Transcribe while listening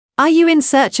Are you in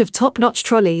search of top-notch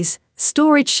trolleys,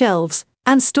 storage shelves,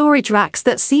 and storage racks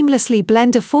that seamlessly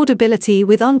blend affordability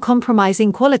with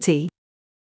uncompromising quality?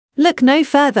 Look no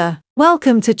further.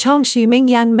 Welcome to Changshu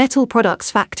MING Metal Products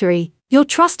Factory, your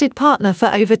trusted partner for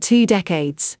over 2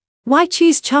 decades. Why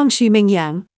choose Changshu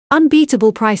MING?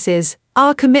 Unbeatable prices.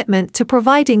 Our commitment to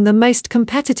providing the most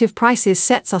competitive prices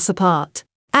sets us apart.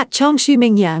 At Changshu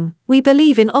MING, we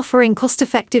believe in offering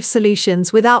cost-effective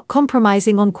solutions without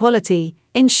compromising on quality,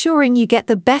 ensuring you get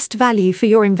the best value for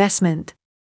your investment.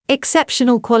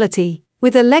 Exceptional quality.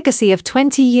 With a legacy of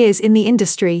 20 years in the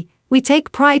industry, we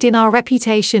take pride in our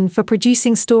reputation for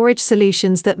producing storage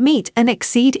solutions that meet and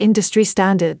exceed industry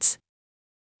standards.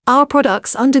 Our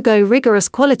products undergo rigorous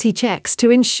quality checks to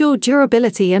ensure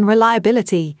durability and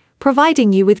reliability,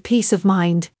 providing you with peace of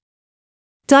mind.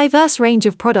 Diverse range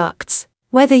of products.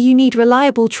 Whether you need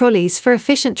reliable trolleys for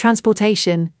efficient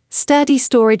transportation, sturdy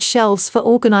storage shelves for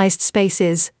organized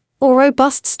spaces, or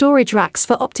robust storage racks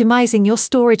for optimizing your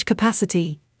storage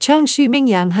capacity, Changshu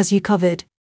MING has you covered.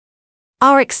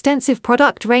 Our extensive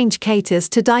product range caters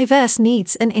to diverse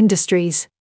needs and industries.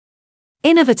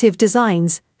 Innovative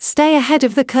designs. Stay ahead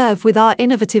of the curve with our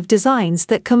innovative designs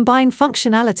that combine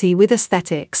functionality with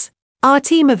aesthetics. Our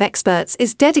team of experts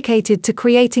is dedicated to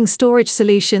creating storage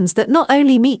solutions that not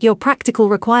only meet your practical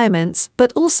requirements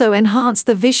but also enhance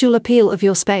the visual appeal of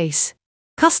your space.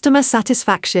 Customer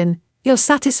satisfaction. Your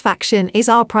satisfaction is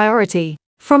our priority.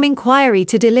 From inquiry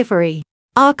to delivery,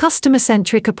 our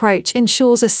customer-centric approach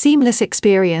ensures a seamless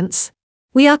experience.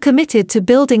 We are committed to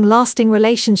building lasting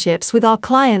relationships with our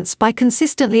clients by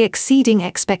consistently exceeding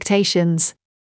expectations.